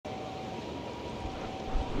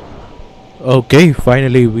Okay,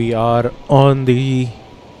 finally we are on the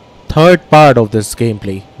third part of this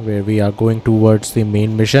gameplay where we are going towards the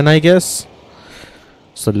main mission, I guess.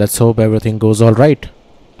 So let's hope everything goes all right.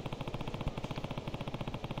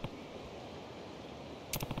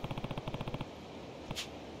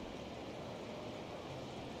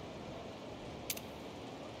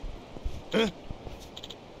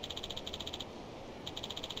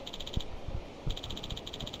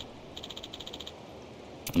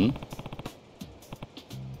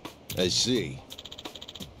 I see.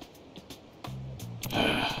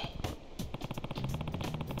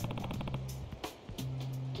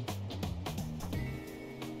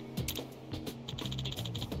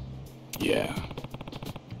 Yeah.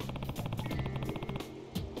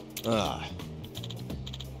 Ah.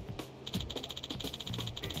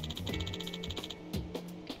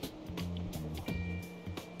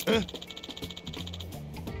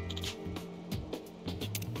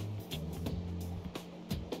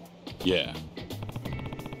 Yeah.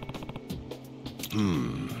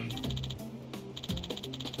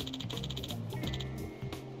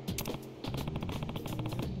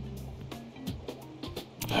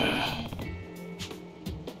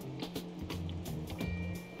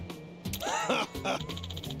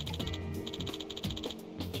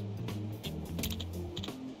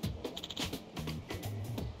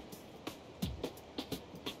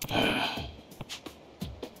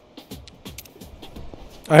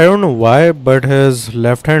 I don't know why, but his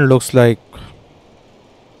left hand looks like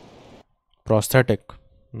prosthetic,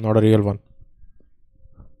 not a real one.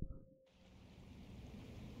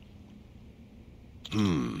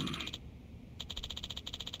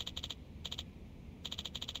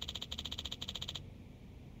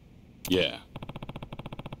 Yeah.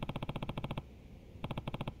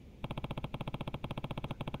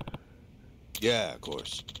 Yeah, of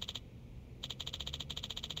course.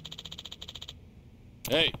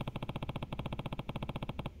 Hey.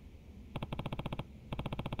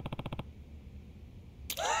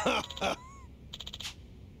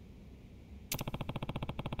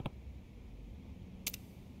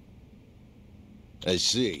 I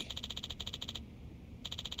see.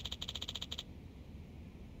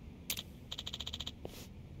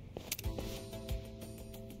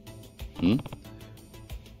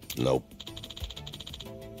 Nope.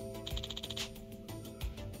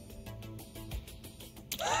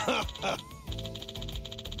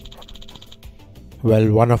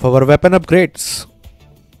 Well, one of our weapon upgrades.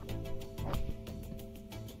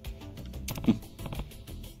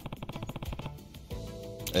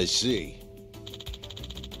 I see.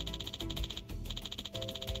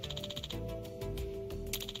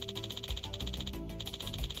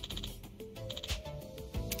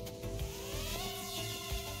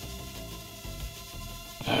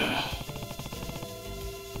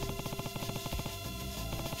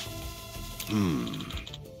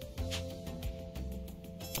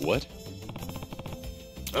 What?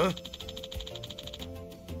 Huh?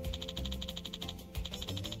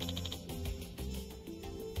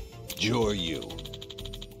 You're you.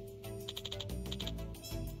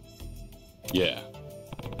 Yeah.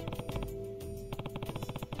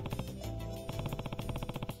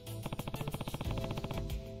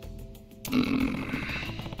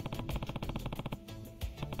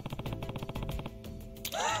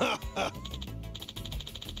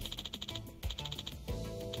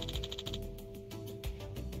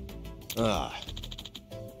 Ah.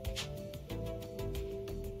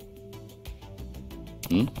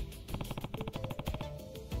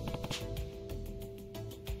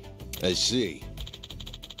 I see.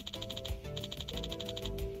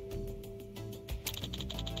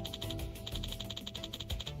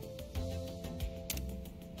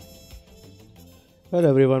 Well,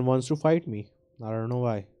 everyone wants to fight me. I don't know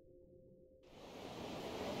why.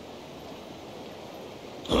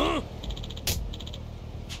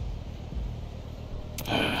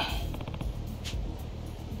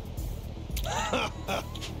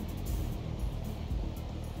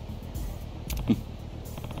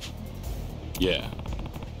 Yeah.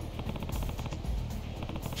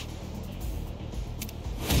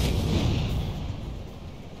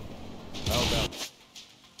 How about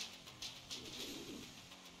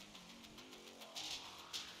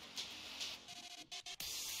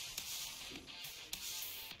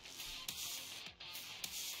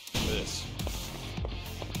This.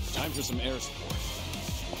 Time for some air support.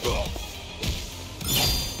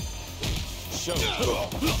 Show it.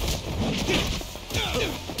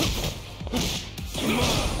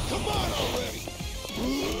 Come on already!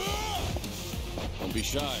 Don't be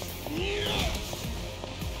shy.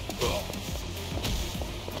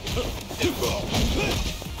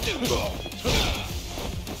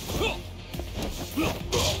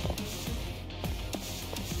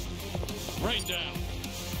 Rain down.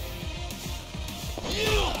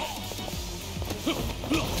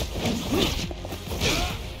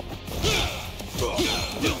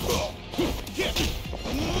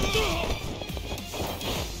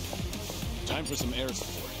 Time for some air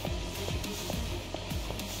support.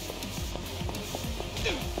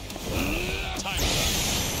 Time.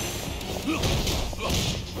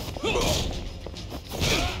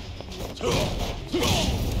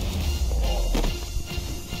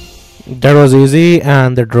 That was easy,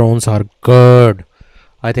 and the drones are good.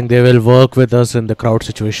 I think they will work with us in the crowd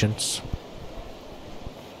situations.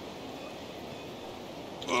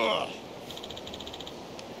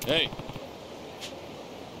 Hey,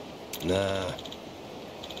 Nah.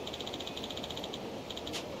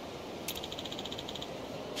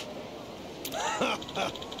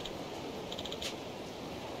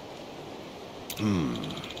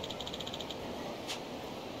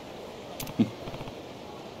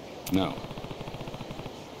 no.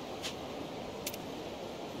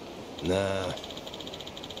 Nah.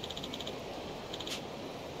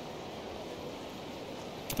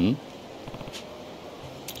 Hmm?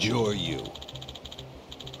 You're you.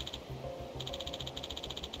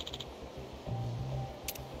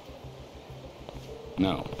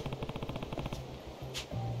 No.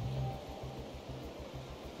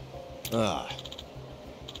 Ah.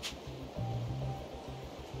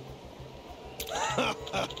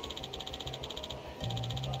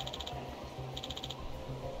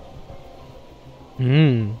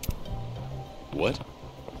 Hmm. What?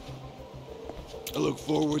 I look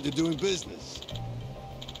forward to doing business.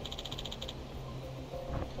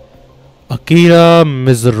 Akira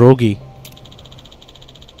Mizrogi.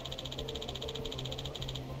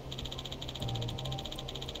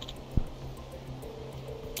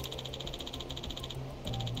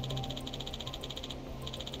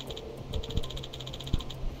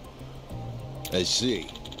 I see.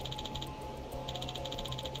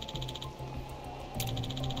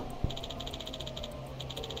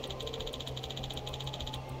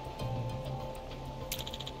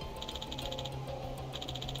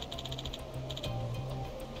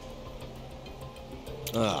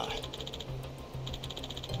 Ah.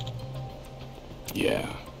 Yeah.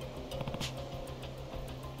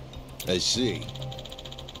 I see.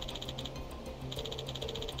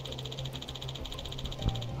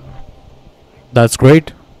 That's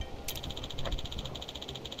great.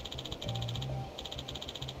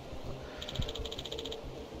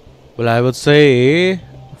 Well, I would say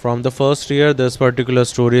from the first year, this particular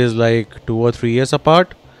story is like 2 or 3 years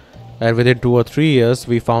apart. And within 2 or 3 years,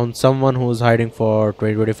 we found someone who's hiding for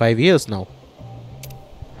 20, 25 years now.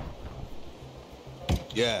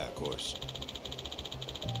 Yeah, of course.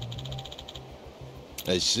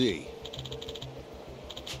 I see.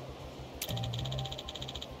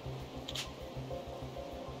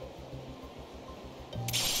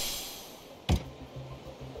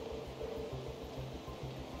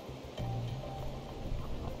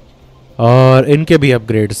 और इनके भी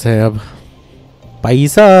upgrades हैं अब.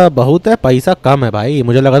 पैसा बहुत है, पैसा कम है भाई.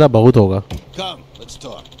 मुझे लगा था बहुत होगा. Come, let's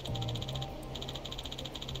talk.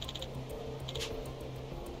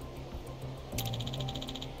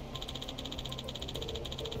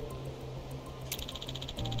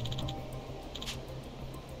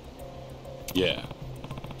 Yeah.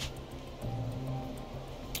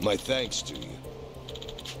 My thanks to you.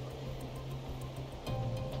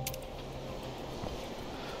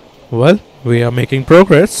 Well, we are making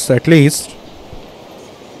progress, at least.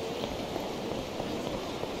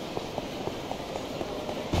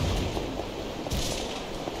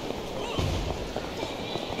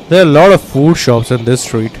 There are a lot of food shops in this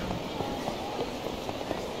street.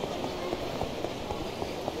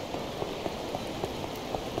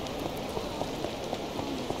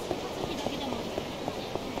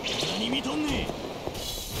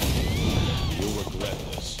 You'll regret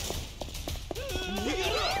this.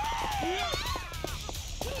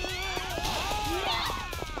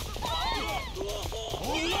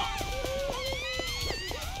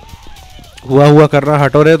 हुआ हुआ करना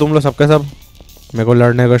हटो रहे तुम लोग सबके सब. मेरे को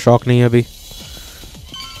लड़ने का शौक नहीं है अभी.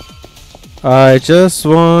 I just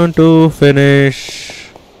want to finish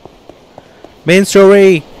main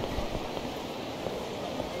story.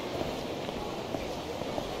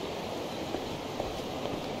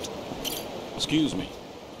 Excuse me.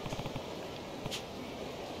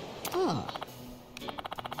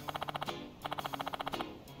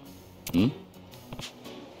 Hmm?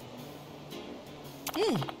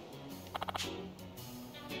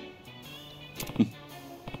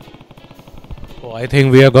 Oh, I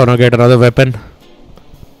think we are gonna get another weapon.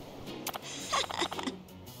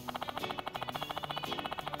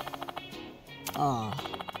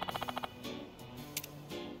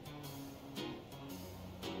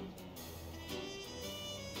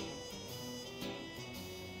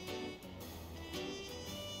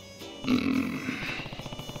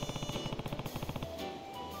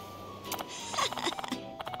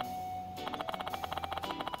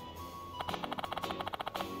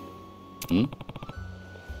 Hmm?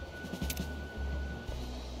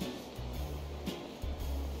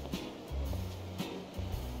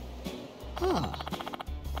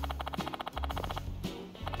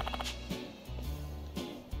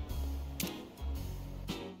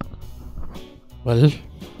 Well,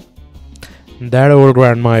 that old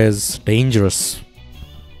grandma is dangerous.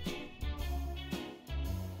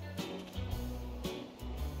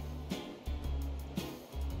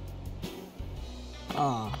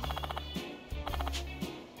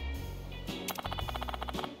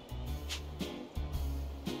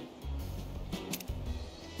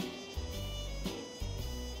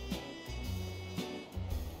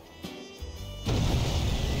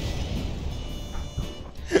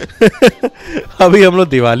 अभी हम लोग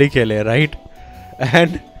दिवाली खेले राइट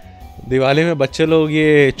एंड दिवाली में बच्चे लोग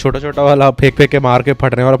ये छोटा छोटा वाला फेंक फेंक के मार के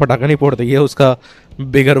फटने वाला पटाखा नहीं फोड़ते ये उसका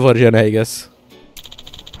बिगर वर्जन है I guess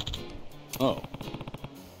Oh.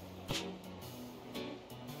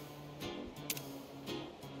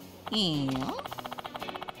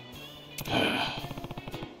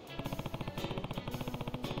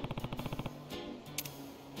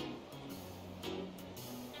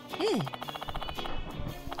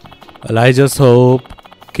 Well, I just hope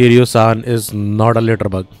Kiryu-san is not a litter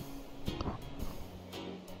bug.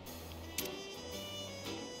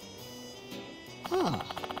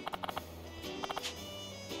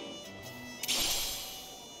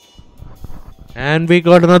 And we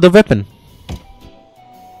got another weapon.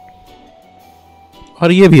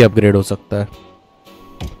 और ये भी अपग्रेड हो सकता है.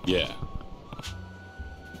 Yeah.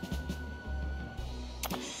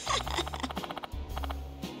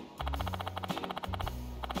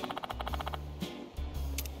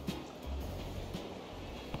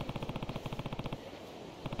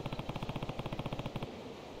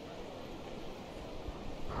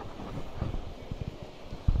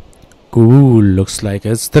 Cool, looks like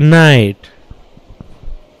it's the night.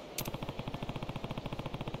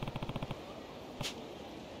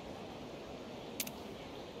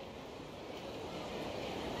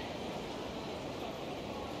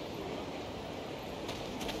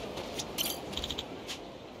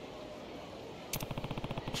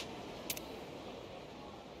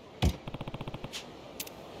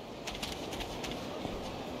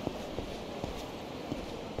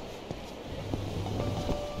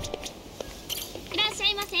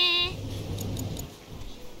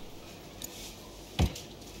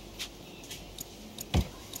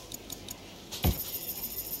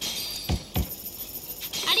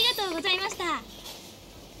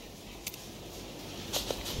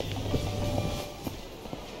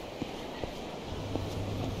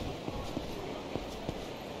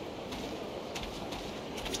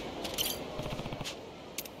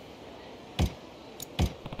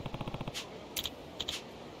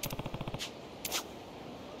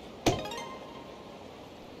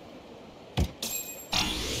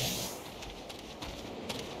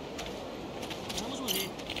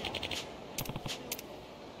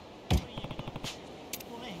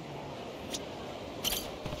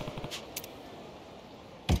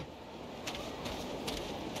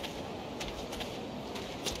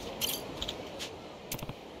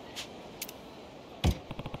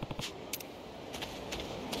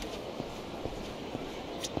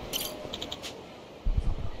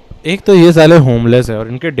 एक तो ये साले होमलेस है और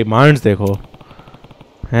इनके डिमांड्स देखो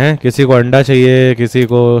हैं किसी को अंडा चाहिए किसी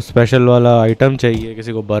को स्पेशल वाला आइटम चाहिए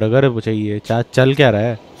किसी को बर्गर चाहिए चल क्या रहा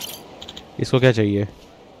है इसको क्या चाहिए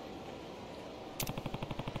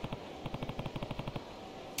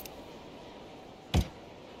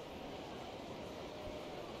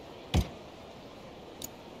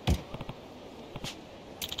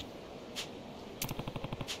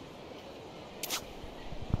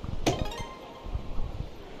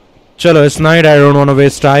Chalo, it's night. I don't want to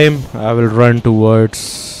waste time. I will run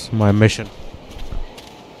towards my mission.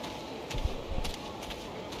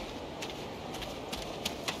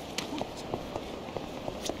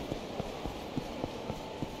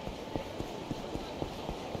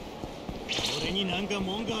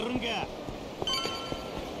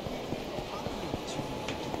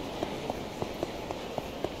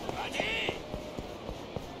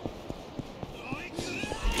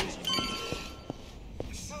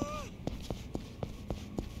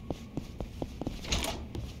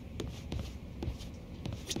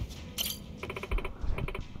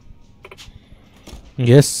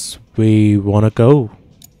 Yes, we wanna go.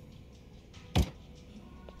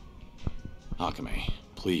 Akame,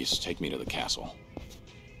 please take me to the castle.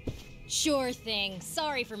 Sure thing.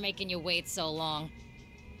 Sorry for making you wait so long.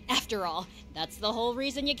 After all, that's the whole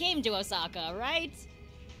reason you came to Osaka, right?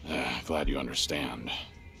 Glad you understand.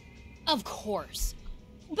 Of course.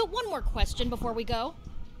 But one more question before we go.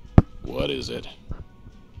 What is it?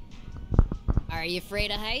 Are you afraid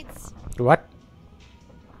of heights? What?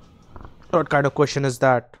 What kind of question is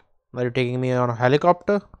that? Are you taking me on a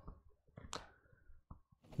helicopter?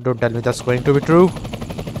 Don't tell me that's going to be true.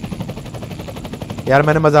 यार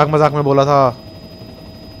मैंने मजाक मजाक में बोला था.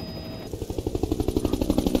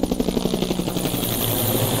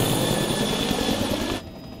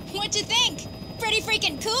 What'd you think? Pretty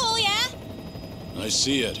freaking cool, yeah? I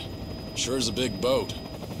see it. Sure is a big boat.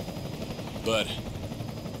 But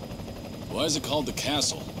why is it called the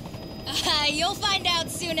castle? You'll find out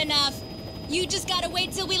soon enough. You just gotta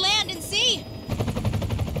wait till we land and see.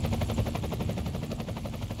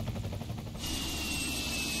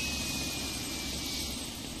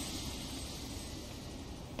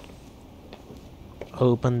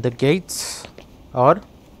 Open the gates or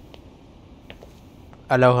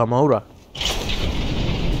Alohomora.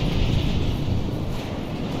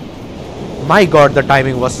 My god, the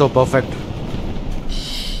timing was so perfect.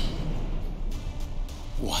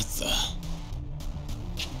 What the?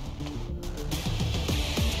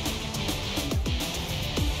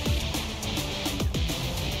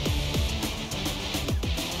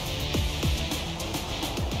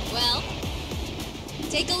 Well,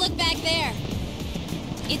 take a look back there.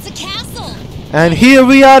 It's a castle. And here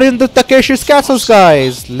we are in the Takeshi's castles,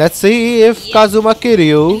 guys. Let's see if Kazuma And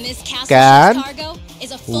Kiryu this castle can ship's cargo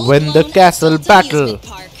is a win the full-blown castle adult battle. amusement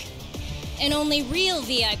park. And only real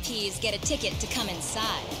VIPs get a ticket to come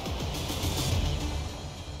inside.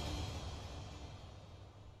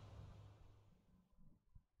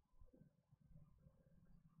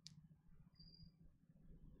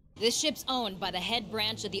 This ship's owned by the head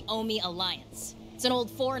branch of the Omi Alliance. It's an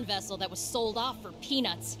old foreign vessel that was sold off for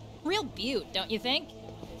peanuts. Real beaut, don't you think?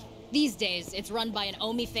 These days, it's run by an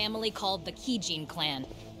Omi family called the Kijin clan.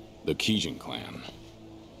 The Kijin clan.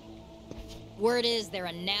 Word is they're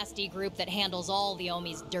a nasty group that handles all the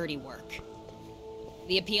Omi's dirty work.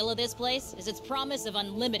 The appeal of this place is its promise of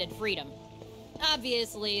unlimited freedom.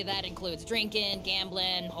 Obviously, that includes drinking,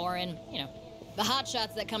 gambling, whoring, you know. The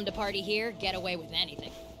hotshots that come to party here get away with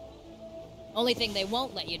anything. Only thing they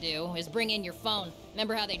won't let you do is bring in your phone.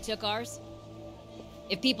 Remember how they took ours?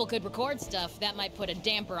 If people could record stuff, that might put a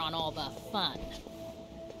damper on all the fun.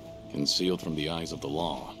 Concealed from the eyes of the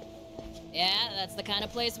law. Yeah, that's the kind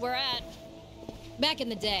of place we're at. Back in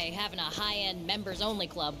the day, having a high-end members-only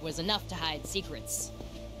club was enough to hide secrets.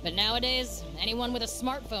 But nowadays, anyone with a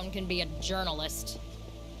smartphone can be a journalist.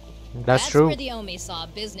 That's true. Where the Omi saw a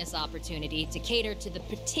business opportunity to cater to the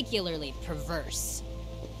particularly perverse.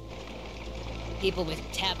 People with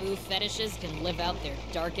taboo fetishes can live out their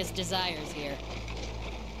darkest desires here.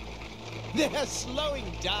 They're slowing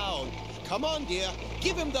down. Come on, dear.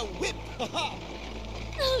 Give him the whip.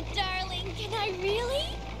 Oh, darling, can I really?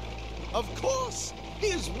 Of course.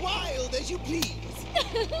 Be as wild as you please.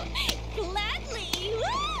 Gladly.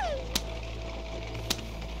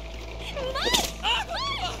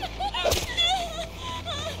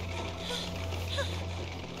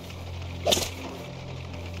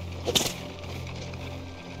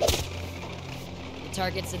 The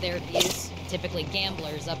targets of their abuse, typically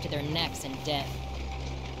gamblers up to their necks in debt.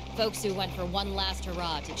 Folks who went for one last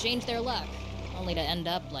hurrah to change their luck, only to end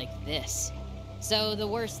up like this. So the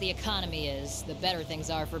worse the economy is, the better things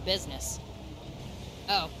are for business.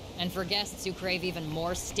 Oh, and for guests who crave even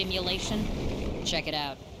more stimulation, check it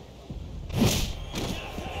out.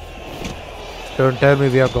 Don't tell me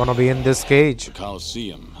we are gonna be in this cage. The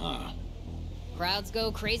Colosseum, huh? Crowds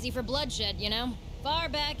go crazy for bloodshed, you know? Far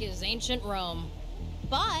back as ancient Rome.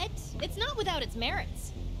 But it's not without its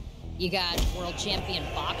merits. You got world champion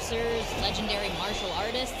boxers, legendary martial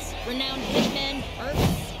artists, renowned hitmen,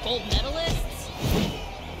 perps, gold medalists.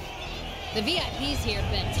 The VIPs here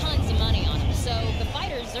bet tons of money on them, so the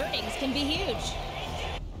fighters' earnings can be huge.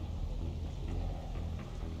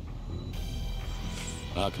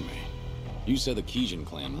 Akame, you said the Kijin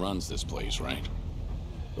clan runs this place, right?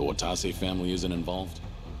 The Watase family isn't involved?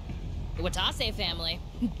 The Watase family?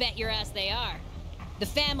 Bet your ass they are. The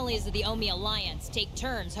families of the Omi Alliance take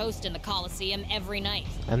turns hosting the Colosseum every night.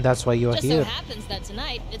 And that's why you are Just here. so happens that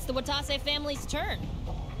tonight, it's the Watase family's turn.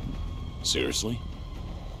 Seriously?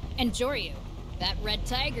 And Joryu, that red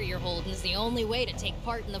tiger you're holding is the only way to take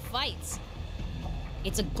part in the fights.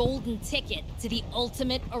 It's a golden ticket to the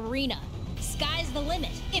ultimate arena. Sky's the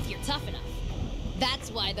limit, if you're tough enough.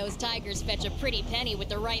 That's why those tigers fetch a pretty penny with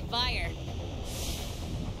the right fire.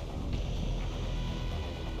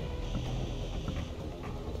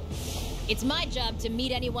 It's my job to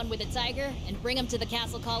meet anyone with a tiger and bring them to the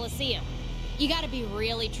Castle Coliseum. You gotta be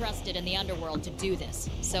really trusted in the underworld to do this,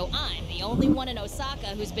 so I'm the only one in Osaka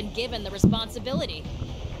who's been given the responsibility.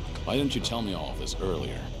 Why didn't you tell me all of this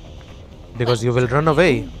earlier? Because you will run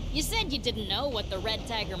away. You said you didn't know what the red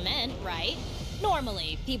tiger meant, right?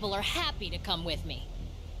 Normally, people are happy to come with me.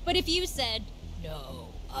 But if you said, no,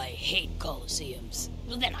 I hate coliseums,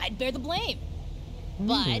 well, then I'd bear the blame.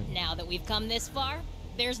 But now that we've come this far,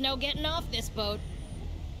 there's no getting off this boat.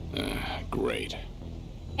 Great.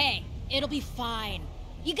 Hey, it'll be fine.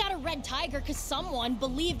 You got a red tiger because someone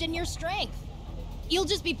believed in your strength. You'll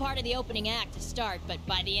just be part of the opening act to start, but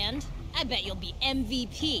by the end, I bet you'll be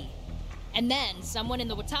MVP. And then someone in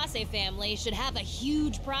the Watase family should have a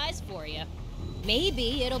huge prize for you.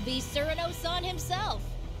 Maybe it'll be Cyrano-san himself.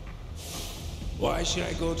 Why should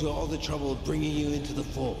I go to all the trouble of bringing you into the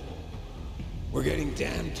fold? We're getting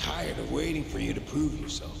damn tired of waiting for you to prove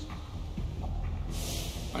yourself.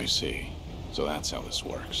 I see. So that's how this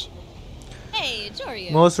works. Hey,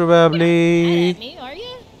 Joryu. Most You're not probably mad at me, are you?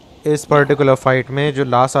 इस particular fight में जो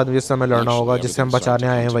last आदमी जिससे हमें लड़ना होगा, Actually, जिससे हम everything's बचाने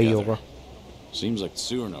आए हैं, starting वही to come होगा. together. Seems like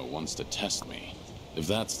Tsurno wants to test me. If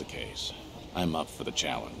that's the case, I'm up for the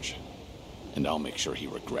challenge. And I'll make sure he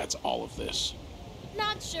regrets all of this.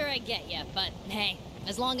 Not sure I get you, but hey,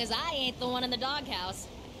 as long as I ain't the one in the doghouse.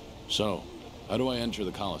 So, how do I enter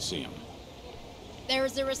the Coliseum?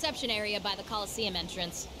 There's a reception area by the Coliseum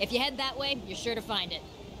entrance. If you head that way, you're sure to find it.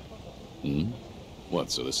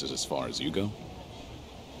 What, so this is as far as you go?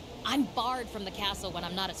 I'm barred from the castle when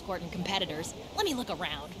I'm not escorting competitors. Let me look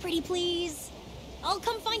around. Pretty please. I'll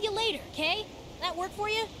come find you later, okay? That work for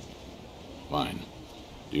you? Fine.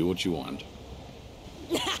 Do what you want.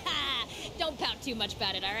 Don't pout too much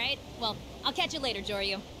about it, alright? Well, I'll catch you later,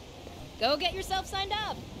 Joryu. Go get yourself signed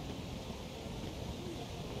up.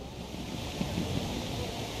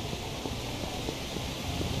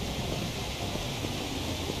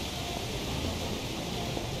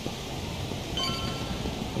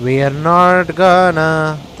 We are not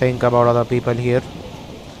gonna think about other people here.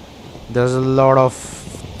 There's a lot of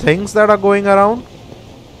things that are going around.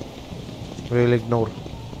 We'll ignore.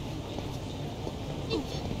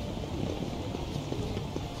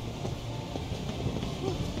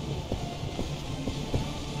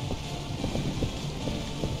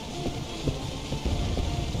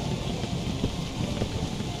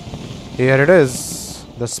 Here it is,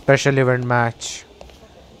 the special event match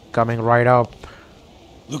coming right up.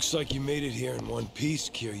 Looks like you made it here in one piece,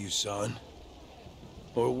 Kiryu-san.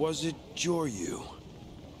 Or was it Joryu?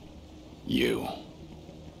 You.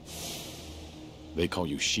 They call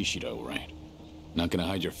you Shishido, right? Not gonna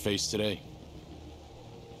hide your face today?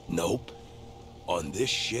 Nope. On this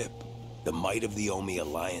ship, the might of the Omi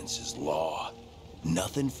Alliance is law.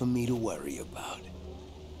 Nothing for me to worry about.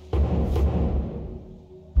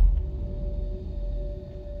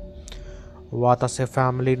 Watase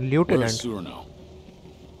family Where's lieutenant. Tsurno?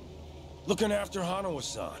 Looking after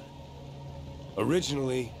Hanawa-san.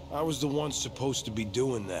 Originally, I was the one supposed to be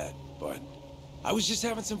doing that, but I was just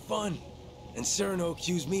having some fun. And Cyrano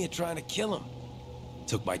accused me of trying to kill him.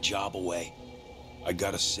 Took my job away. I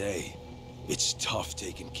gotta say, it's tough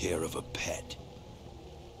taking care of a pet.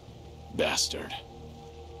 Bastard.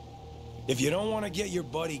 If you don't want to get your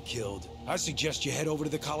buddy killed, I suggest you head over to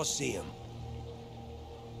the Coliseum.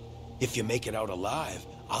 If you make it out alive,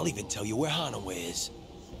 I'll even tell you where Hanawa is.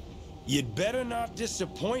 You'd better not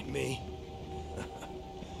disappoint me.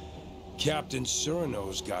 Captain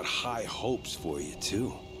Cyrano's got high hopes for you,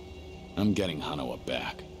 too. I'm getting Hanawa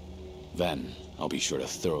back. Then, I'll be sure to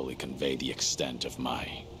thoroughly convey the extent of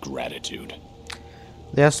my gratitude.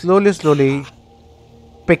 They are slowly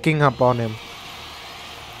picking up on him.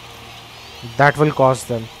 That will cost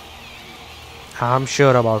them. I'm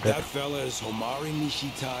sure about it. That fella is Homari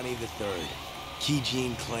Nishitani III,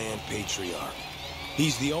 Kijin clan patriarch.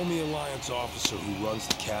 He's the Omi Alliance officer who runs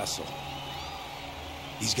the castle.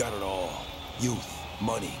 He's got it all. Youth,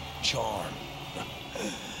 money, charm,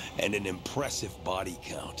 and an impressive body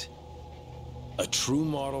count. A true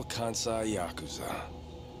model Kansai Yakuza.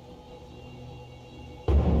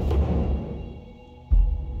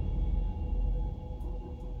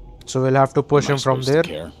 So we'll have to push Am I him from supposed to there.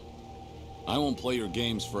 care? I won't play your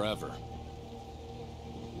games forever.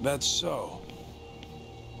 That's so.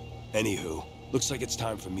 Anywho, looks like it's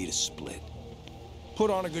time for me to split. Put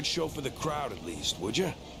on a good show for the crowd at least, would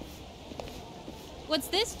you? What's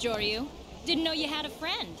this, Joryu? Didn't know you had a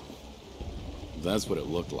friend. That's what it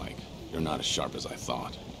looked like. You're not as sharp as I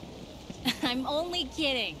thought. I'm only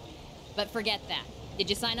kidding. But forget that. Did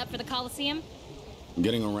you sign up for the Coliseum? I'm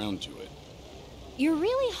getting around to it. You're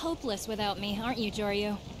really hopeless without me, aren't you,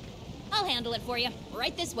 Joryu? I'll handle it for you.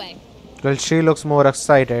 Right this way. Well, she looks more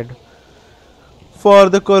excited for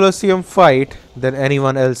the Colosseum fight than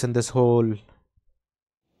anyone else in this whole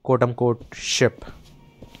quote-unquote ship.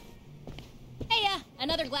 Hey,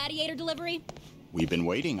 another gladiator delivery? We've been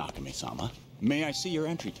waiting, Akame-sama. May I see your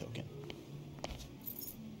entry token?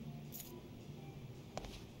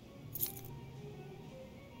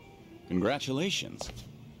 Congratulations.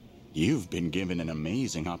 You've been given an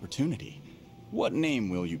amazing opportunity. What name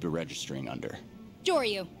will you be registering under?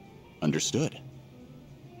 Joryu. Understood.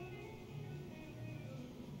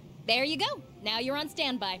 There you go. Now you're on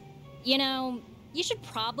standby. You know, you should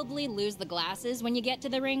probably lose the glasses when you get to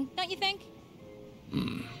the ring, don't you think?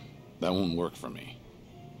 That won't work for me.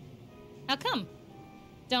 How come?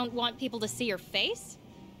 Don't want people to see your face?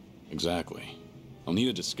 Exactly. I'll need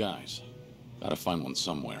a disguise. Gotta find one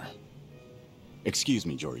somewhere. Excuse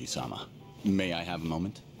me, Joryu-sama. May I have a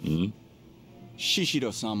moment?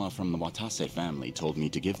 Shishido-sama from the Watase family told me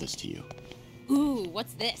to give this to you. Ooh,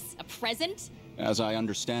 what's this? A present? As I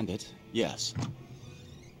understand it, yes.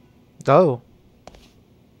 Oh.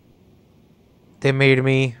 They made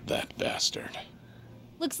me. That bastard.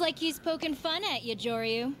 Looks like he's poking fun at you,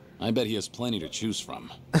 Joryu. I bet he has plenty to choose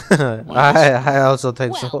from. I also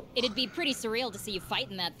think Well, so. it'd be pretty surreal to see you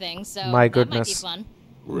fighting that thing, so My that might be goodness. fun.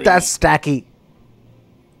 Really? That's tacky.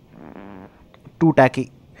 Too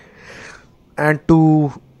tacky. And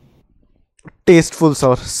too tasteful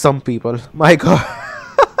for some people. My god.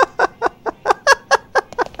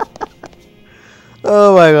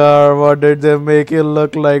 Oh my god, what did they make it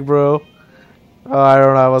look like, bro? Oh, I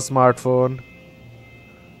don't have a smartphone.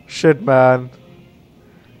 Shit, man.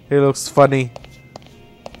 He looks funny.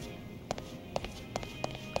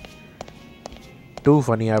 Too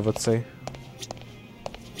funny, I would say.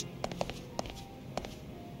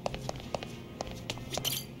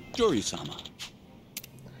 Joryu-sama.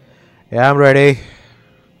 Yeah, I'm ready.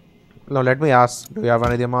 Now let me ask. Do you have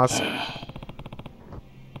anything else?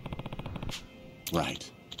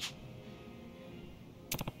 Right.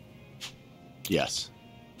 Yes.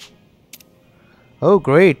 Oh,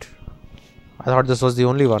 great. I thought this was the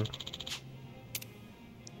only one.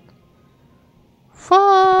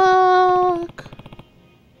 Fuck.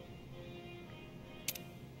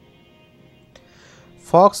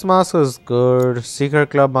 Fox mask is good. Secret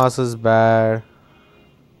Club mask is bad.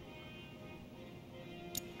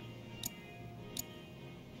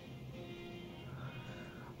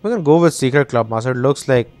 We can go with Secret Club mask. It looks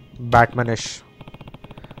like Batman-ish.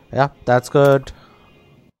 Yeah, that's good.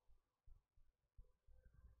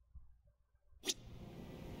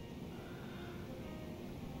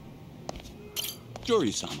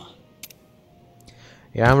 Joryu-sama.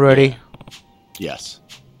 Yeah, I'm ready. Yes.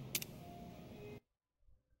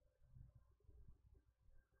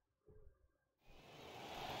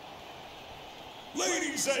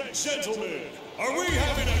 Ladies and gentlemen, are we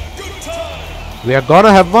having a good time? We are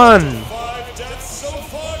gonna have fun. 5 deaths so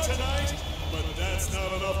far tonight, but that's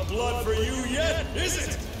not enough blood for you yet, is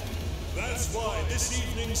it? That's why this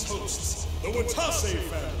evening's hosts, the Watase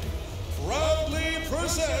family, proudly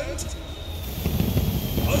present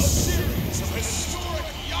a series of historic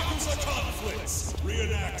Yakuza conflicts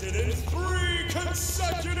reenacted in 3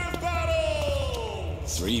 consecutive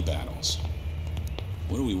battles! 3 battles.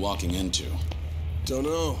 What are we walking into? Don't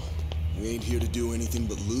know. We ain't here to do anything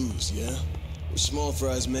but lose, yeah? We're small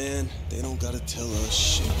fries, man. They don't gotta tell us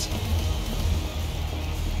shit.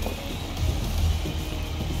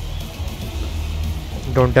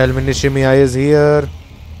 Don't tell me Nishimiya is here.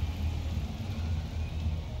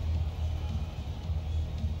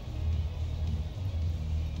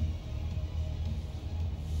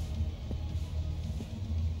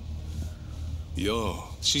 Yo,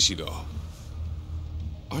 Shishido.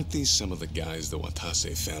 Aren't these some of the guys the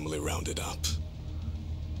Watase family rounded up?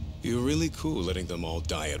 You're really cool letting them all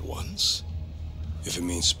die at once. If it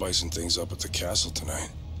means spicing things up at the castle tonight.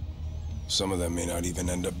 Some of them may not even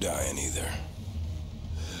end up dying either.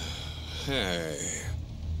 Hey,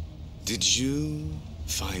 did you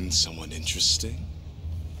find someone interesting?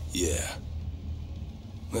 Yeah.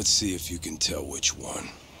 Let's see if you can tell which one.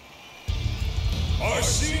 Our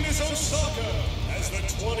scene is Osaka, as the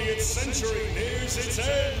 20th century nears its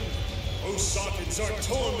end. Osakans are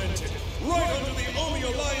tormented, right under the Omi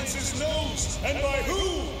Alliance's nose, and by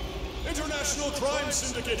who? International Crime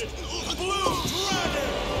Syndicate, Blue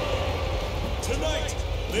Dragon! Tonight,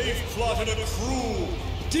 they've plotted a cruel,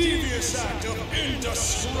 devious act of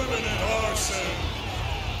indiscriminate arson.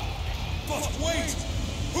 But wait!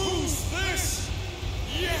 Who's this?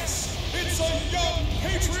 Yes! It's a young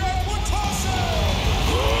patriot Watase!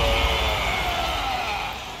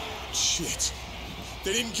 Shit!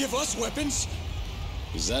 They didn't give us weapons!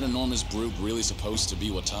 Is that enormous brute really supposed to be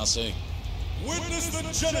Watase? Witness the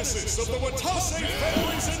genesis of the Watase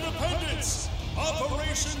family's independence!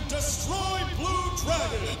 Operation Destroy Blue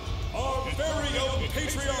Dragon! Our very own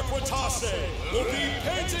Patriarch Watase will be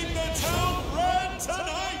painting the town red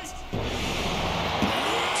tonight!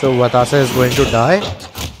 So Watase is going to die?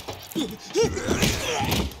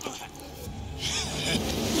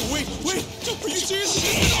 Wait! Are you serious?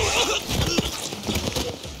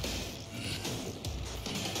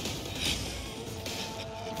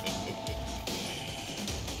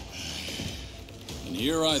 And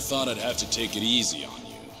here I thought I'd have to take it easy on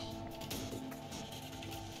you.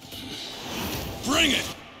 Bring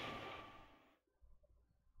it!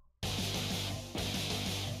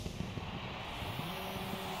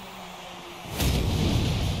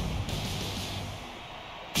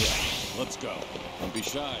 Yeah, let's go. Don't be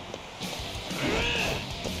shy.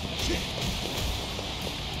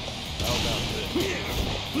 How about this?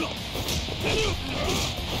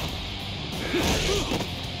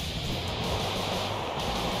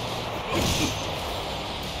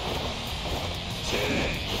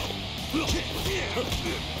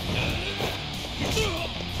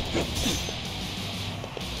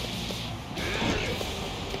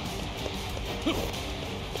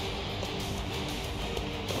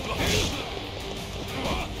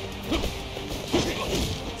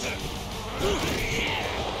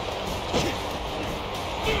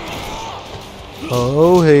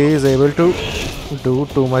 Oh, he is able to do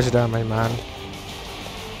too much damage, man.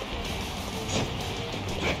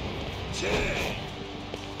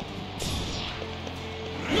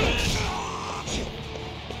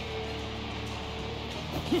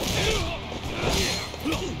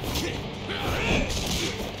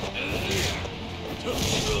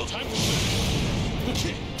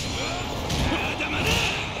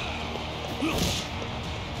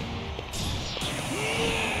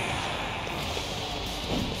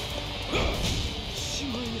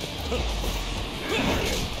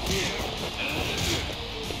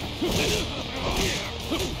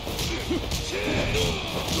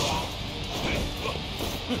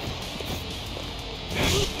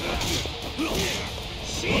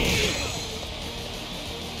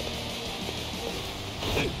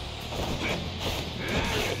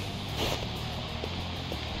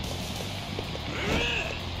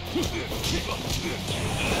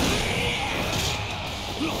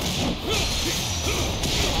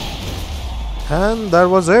 And that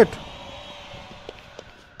was it.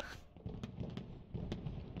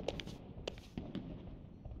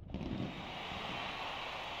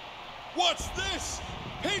 What's this?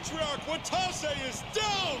 Patriarch Watase is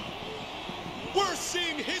down! We're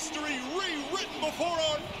seeing history rewritten before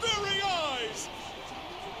our very eyes!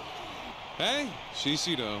 Hey,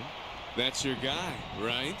 Shishiro. That's your guy,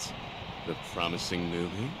 right? The promising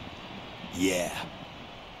newbie? Yeah,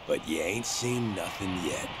 but you ain't seen nothing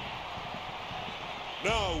yet.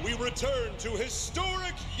 Now we return to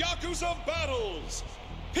historic Yakuza battles!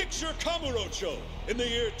 Picture Kamurocho in the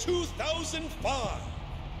year 2005.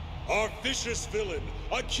 Our vicious villain,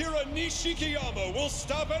 Akira Nishikiyama, will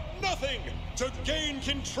stop at nothing to gain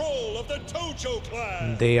control of the Tojo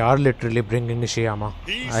clan. They are literally bringing Nishiyama,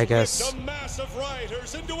 He's I guess. whipped a mass of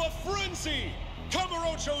rioters into a frenzy.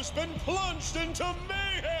 Kamurocho's been plunged into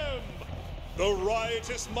mayhem. The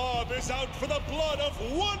riotous mob is out for the blood of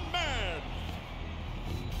one man.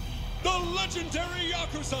 The legendary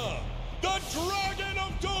Yakuza, the Dragon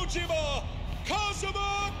of Dojima,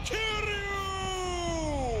 Kazuma Kiryu!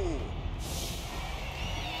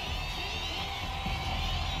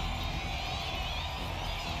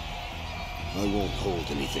 I won't hold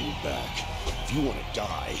anything back. If you want to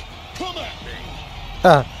die, come at me!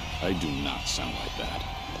 Huh. I do not sound like that.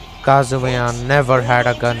 Kazuya never had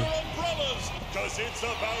a gun. Cause it's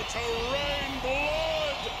about to rain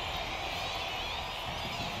blood!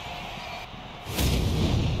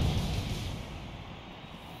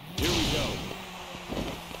 Here we go.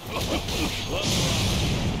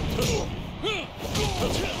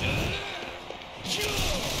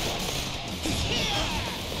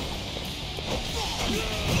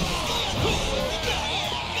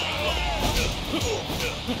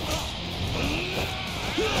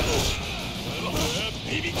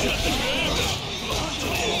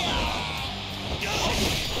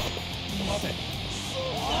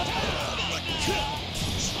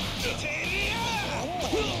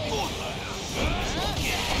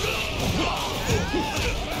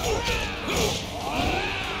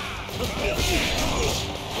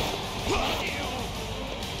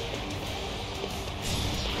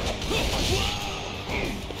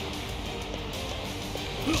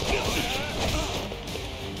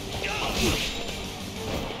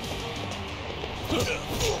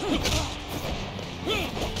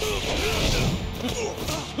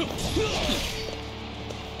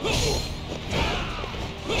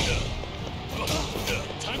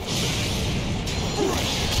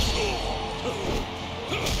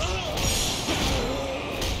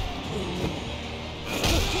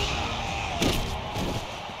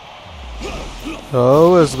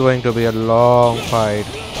 Oh, it's going to be a long fight.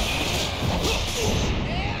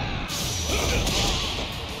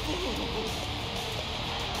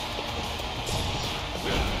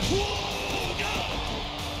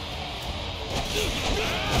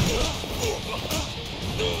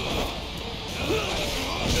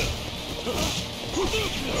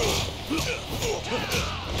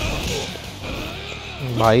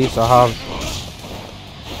 भाई साहब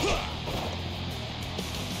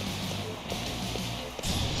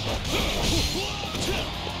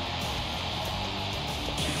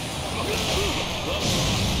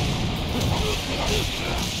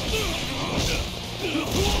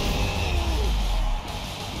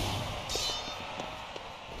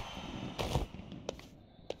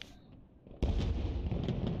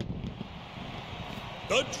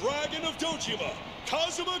The Dragon of Dojima,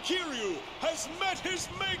 Kazuma Kiryu, has met his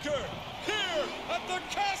maker here at the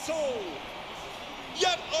castle!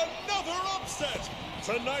 Yet another upset!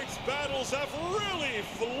 Tonight's battles have really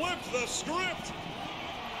flipped the script!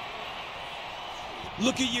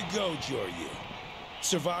 Look at you go, Joryu.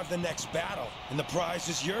 Survive the next battle, and the prize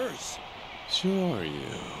is yours. Sure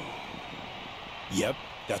you. Yep,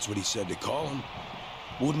 that's what he said to call him.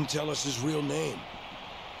 Wouldn't tell us his real name.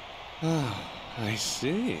 Ah, I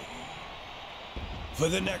see. For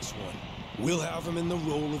the next one, we'll have him in the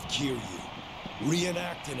role of Kiryu,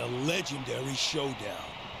 reenacting a legendary showdown.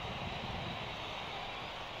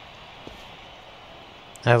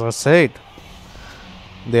 as I said,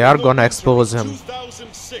 they are gonna expose him.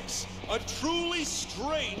 2006, a truly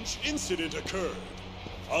strange incident occurred.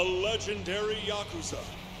 A legendary Yakuza,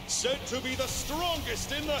 said to be the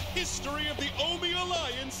strongest in the history of the Omi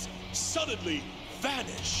Alliance, suddenly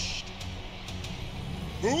vanished.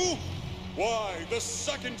 Who? Why, the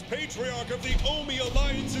second patriarch of the Omi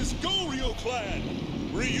Alliance's Goryu clan,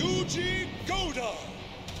 Ryuji Goda.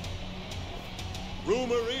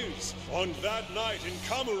 Rumor is, on that night in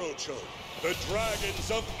Kamurocho, the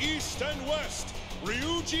dragons of East and West,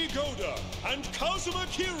 Ryuji Goda and Kazuma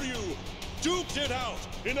Kiryu, duked it out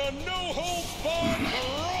in a no-holds-barred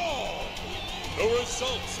brawl. The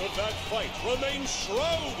results of that fight remain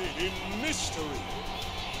shrouded in mystery.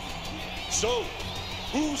 So,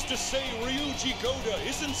 who's to say Ryuji Goda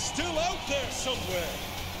isn't still out there somewhere?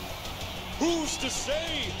 Who's to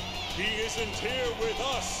say he isn't here with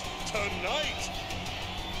us tonight?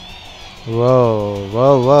 Whoa,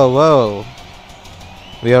 whoa, whoa, whoa.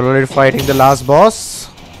 We are already fighting the last boss.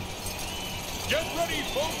 Get ready,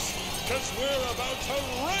 folks, because we're about to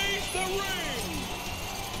raise the ring!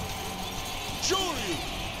 Joryu,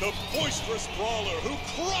 the boisterous brawler who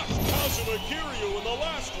crushed Kazuma Kiryu in the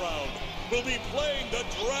last round, will be playing the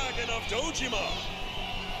Dragon of Dojima.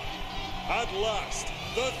 At last,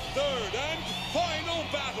 the third and final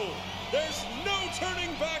battle. There's no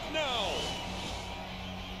turning back now.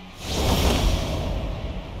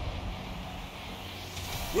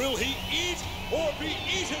 Will he eat or be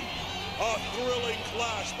eaten? A thrilling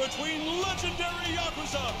clash between legendary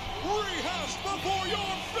Yakuza rehashed before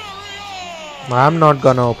your very eyes! I'm not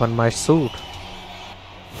gonna open my suit.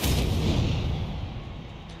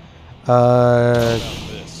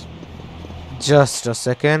 Just a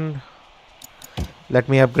second. Let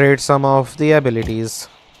me upgrade some of the abilities.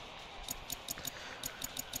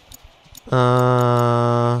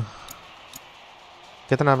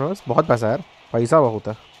 कितना है बस? बहुत पैसा है यार, पैसा बहुत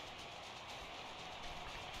है.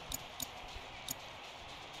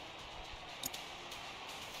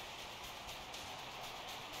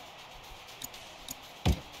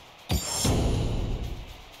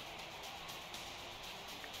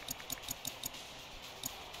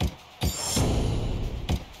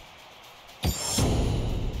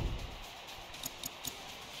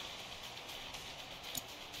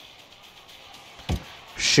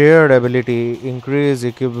 Shared ability, increase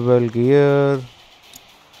equipable gear.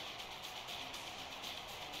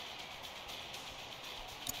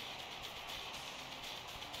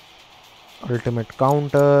 Ultimate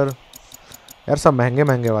counter. यार सब महंगे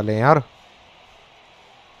महंगे वाले हैं यार.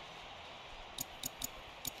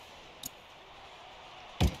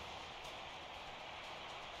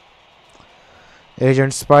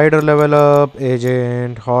 Agent Spider level up,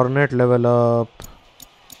 Agent Hornet level up.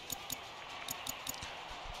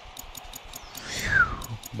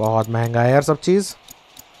 बहुत महंगा है यार सब चीज.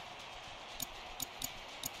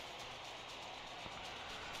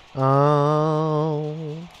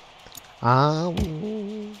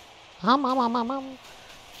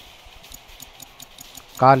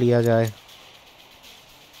 का लिया जाए.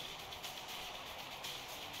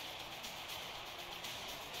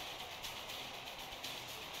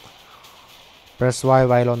 Press Y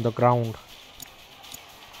while on the ground.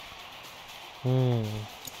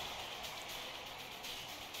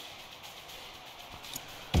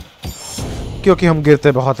 क्योंकि हम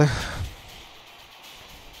गिरते बहुत हैं.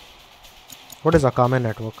 What is Akame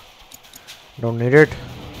network? Don't need it.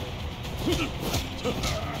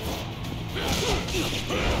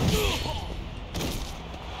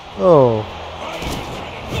 Oh.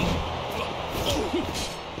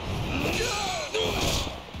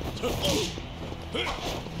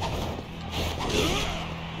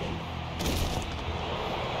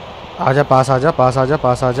 आजा पास आजा पास आजा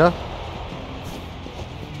पास आजा.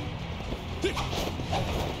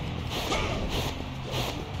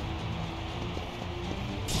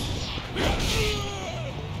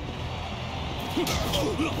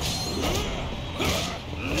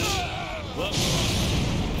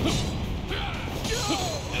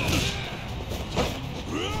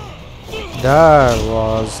 That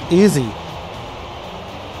was easy.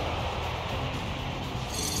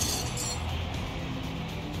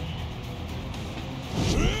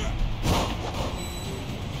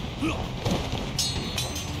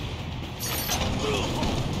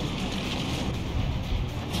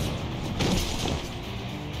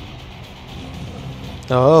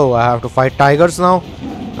 Oh, I have to fight tigers now?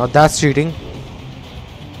 Now that's cheating.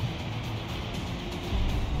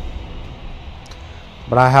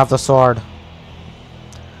 But I have the sword.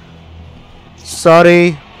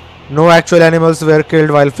 Sorry, no actual animals were killed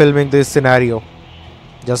while filming this scenario.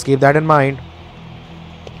 Just keep that in mind.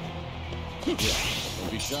 Don't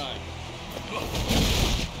be shy.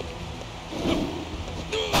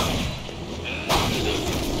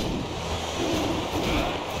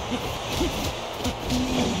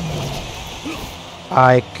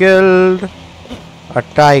 I killed a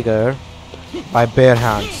tiger by bare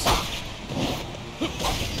hands.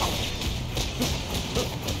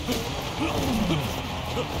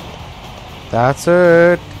 That's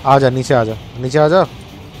it. आजा नीचे आजा नीचे आजा.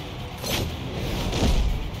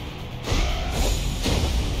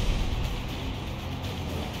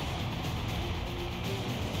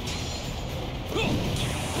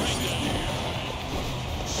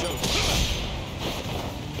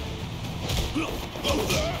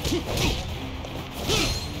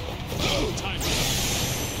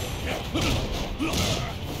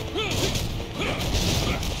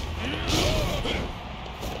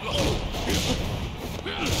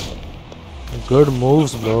 Good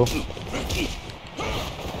moves, bro. Don't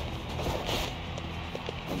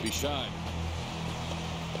be shy.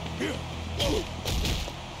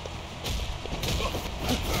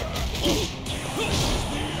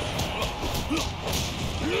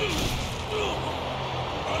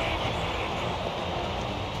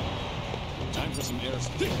 Time for some air.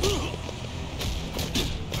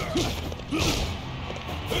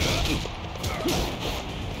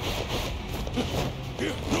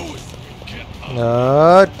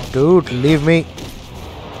 Dude, leave me.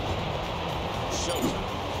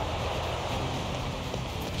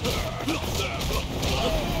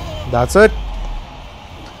 That's it.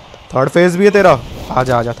 Third phase भी है तेरा.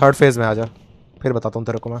 आजा आजा थर्ड फेज में आजा. फिर बताता हूँ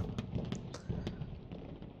तेरे को मैं.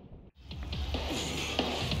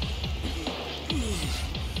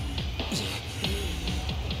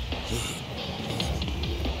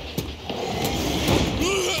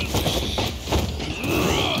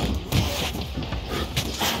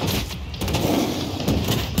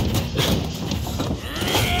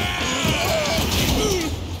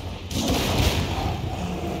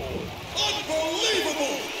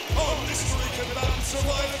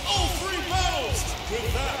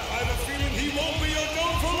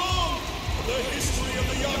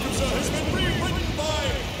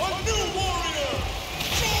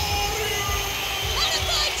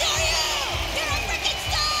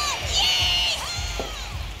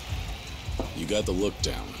 Got the look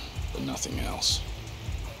down, but nothing else.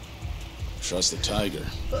 Trust the tiger.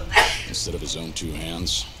 Instead of his own two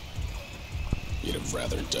hands, he'd have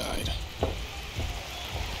rather died.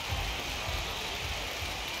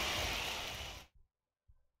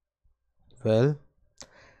 Well,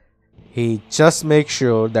 he just makes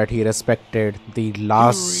sure that he respected the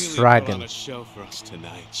last You really dragon. put on a show for us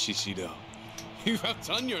tonight, Shishido. You've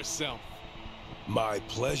outdone yourself. My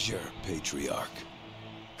pleasure, Patriarch.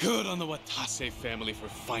 Good on the Watase family for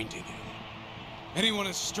finding him. Anyone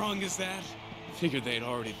as strong as that? Figured they'd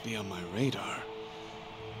already be on my radar.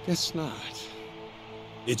 Guess not.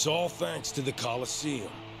 It's all thanks to the Colosseum.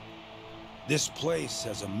 This place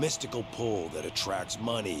has a mystical pull that attracts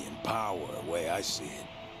money and power, the way I see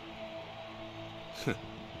it.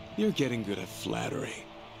 You're getting good at flattery.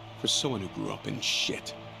 For someone who grew up in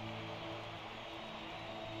shit.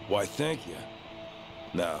 Why, thank you.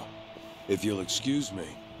 Now, if you'll excuse me,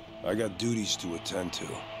 I got duties to attend to.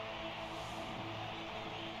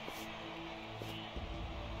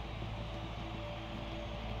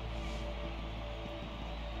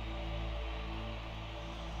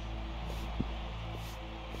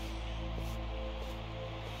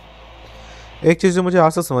 एक चीज़ जो मुझे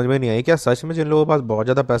आज तक समझ में नहीं आई, क्या सच में जिन लोगों के पास बहुत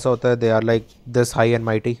ज़्यादा पैसा होता है they are like this high and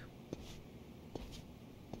mighty?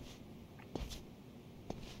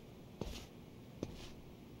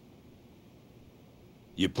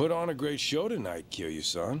 You put on a great show tonight,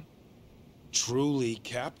 Kiryu-san. Truly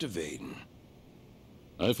captivating.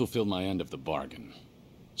 I fulfilled my end of the bargain.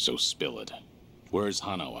 So spill it. Where's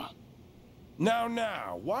Hanawa?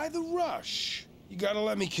 Now, why the rush? You gotta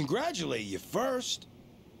let me congratulate you first.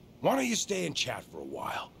 Why don't you stay and chat for a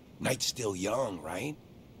while? Night's still young, right?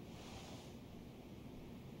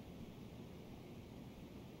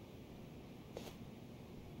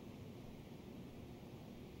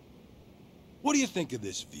 What do you think of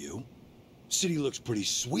this view? City looks pretty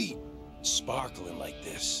sweet, sparkling like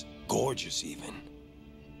this. Gorgeous, even.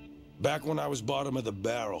 Back when I was bottom of the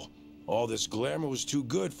barrel, all this glamour was too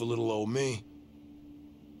good for little old me.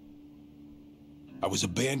 I was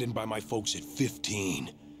abandoned by my folks at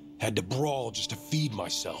 15. Had to brawl just to feed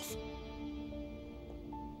myself.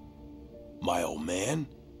 My old man,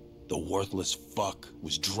 the worthless fuck,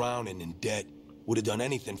 was drowning in debt. Would have done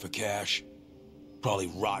anything for cash.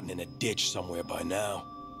 Probably rotting in a ditch somewhere by now.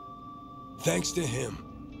 Thanks to him,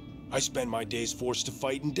 I spent my days forced to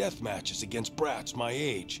fight in death matches against brats my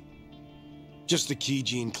age. Just the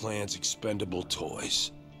Kijin clan's expendable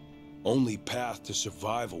toys. Only path to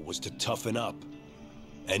survival was to toughen up.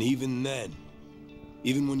 And even then,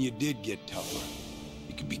 even when you did get tougher,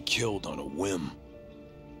 you could be killed on a whim.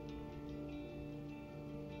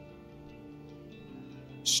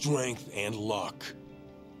 Strength and luck.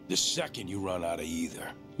 The second you run out of either,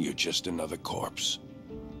 you're just another corpse.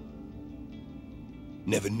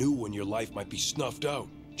 Never knew when your life might be snuffed out,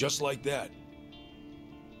 just like that.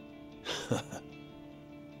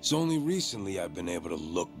 It's only recently I've been able to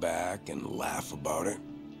look back and laugh about it.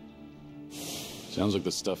 Sounds like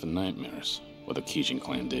the stuff in nightmares, what the Kijin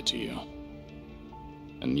clan did to you.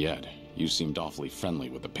 And yet, you seemed awfully friendly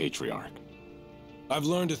with the Patriarch. I've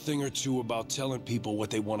learned a thing or two about telling people what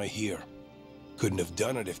they want to hear. Couldn't have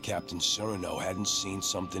done it if Captain Cyrano hadn't seen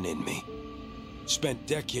something in me. Spent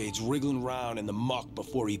decades wriggling around in the muck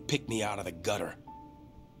before he picked me out of the gutter.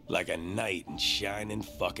 Like a knight in shining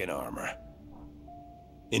fucking armor.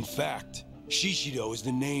 In fact, Shishido is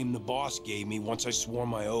the name the boss gave me once I swore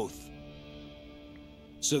my oath.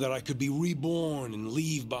 So that I could be reborn and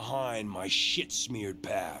leave behind my shit-smeared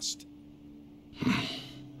past.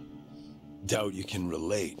 Doubt you can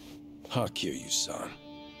relate, huh, Kiryu-san?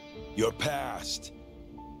 Your past.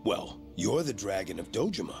 Well, you're the Dragon of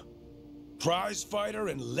Dojima. Prize fighter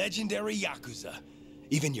and legendary Yakuza.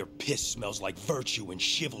 Even your piss smells like virtue and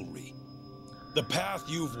chivalry. The path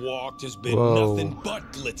you've walked has been nothing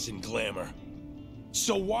but glitz and glamour.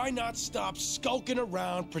 So why not stop skulking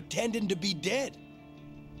around pretending to be dead?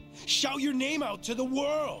 Shout your name out to the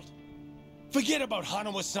world. Forget about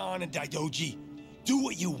Hanawa-san and Daidoji. Do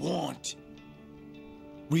what you want.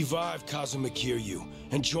 Revive Kazuma Kiryu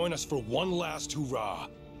and join us for one last hurrah.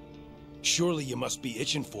 Surely you must be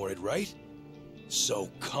itching for it, right? So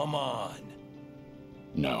come on.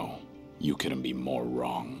 No, you couldn't be more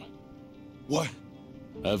wrong. What?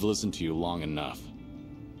 I've listened to you long enough.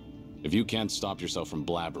 If you can't stop yourself from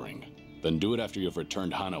blabbering, then do it after you've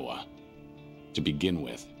returned Hanawa. To begin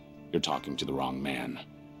with, you're talking to the wrong man.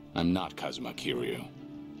 I'm not Kazuma Kiryu.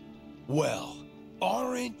 Well,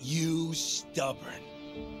 aren't you stubborn?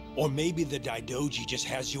 Or maybe the Daidoji just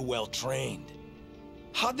has you well trained.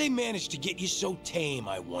 How'd they manage to get you so tame,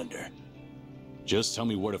 I wonder? Just tell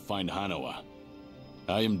me where to find Hanawa.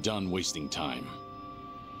 I am done wasting time.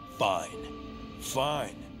 Fine.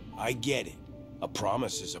 Fine. I get it. A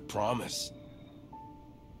promise is a promise.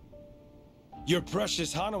 Your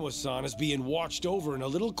precious Hanawa-san is being watched over in a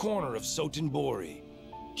little corner of Sotenbori.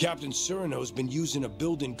 Captain Cyrano's been using a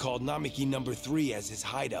building called Namiki No. 3 as his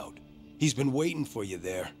hideout. He's been waiting for you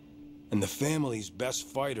there. And the family's best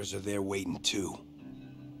fighters are there waiting too.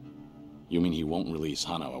 You mean he won't release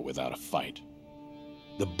Hanawa without a fight?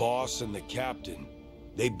 The boss and the captain,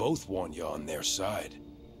 they both want you on their side.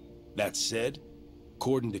 That said,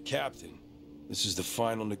 according to Captain, this is the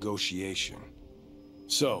final negotiation.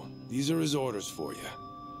 So, these are his orders for you.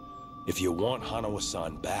 If you want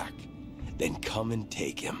Hanawa-san back, then come and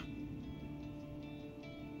take him.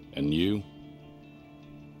 And you?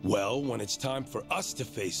 Well, when it's time for us to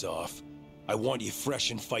face off, I want you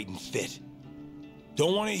fresh and fighting fit.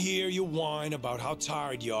 Don't want to hear you whine about how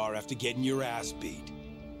tired you are after getting your ass beat.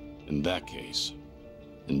 In that case,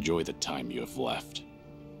 enjoy the time you have left.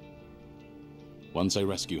 Once I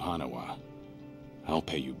rescue Hanawa, I'll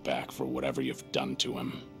pay you back for whatever you've done to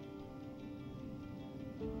him.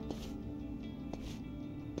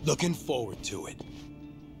 Looking forward to it.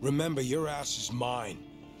 Remember, your ass is mine,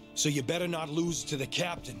 so you better not lose to the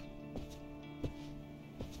captain.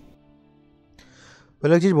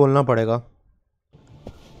 पहले एक चीज बोलना पड़ेगा,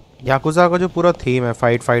 yakuza का जो पूरा theme है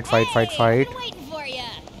fight fight fight fight fight.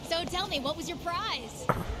 So tell me, what was your prize?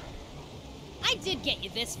 I did get you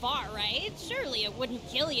this far, right? Surely it wouldn't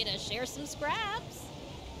kill you to share some scraps.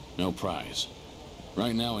 No prize.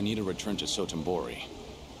 Right now I need to return to Sotenbori.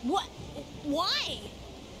 What? Why?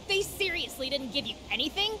 They seriously didn't give you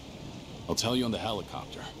anything? I'll tell you on the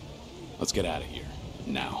helicopter. Let's get out of here.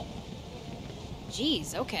 Now.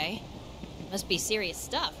 Jeez, okay. Must be serious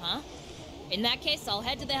stuff, huh? In that case, I'll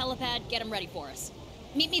head to the helipad, get them ready for us.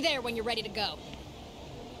 Meet me there when you're ready to go.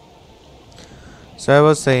 So I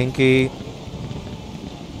was saying कि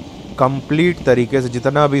complete तरीके से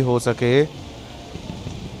जितना भी हो सके,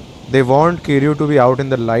 they want Kiryu to be out in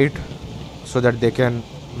the light so that they can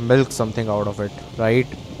milk something out of it, right?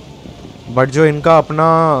 But जो इनका अपना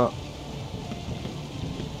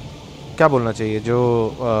क्या बोलना चाहिए, जो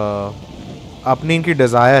अपनी इनकी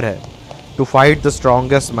desire है to fight the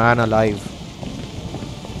strongest man alive,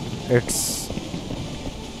 it's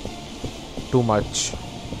too much.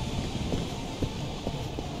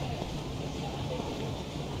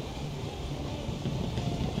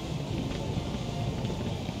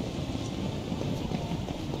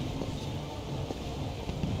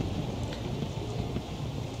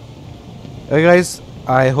 Hey guys,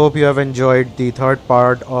 I hope you have enjoyed the third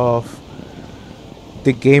part of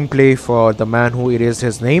the gameplay for The Man Who Erased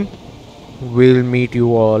His Name. We'll meet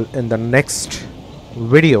you all in the next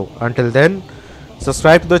video. Until then,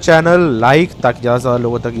 subscribe to the channel, like, ताकि ज़्यादा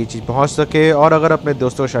लोगों तक ये चीज़ पहुंच सके, और अगर अपने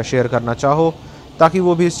दोस्तों के साथ शेयर करना चाहो ताकि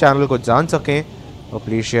वो भी इस चैनल को जान सकें, तो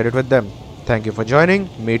please share it with them. Thank you for joining.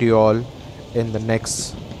 Meet you all in the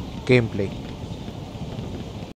next game play.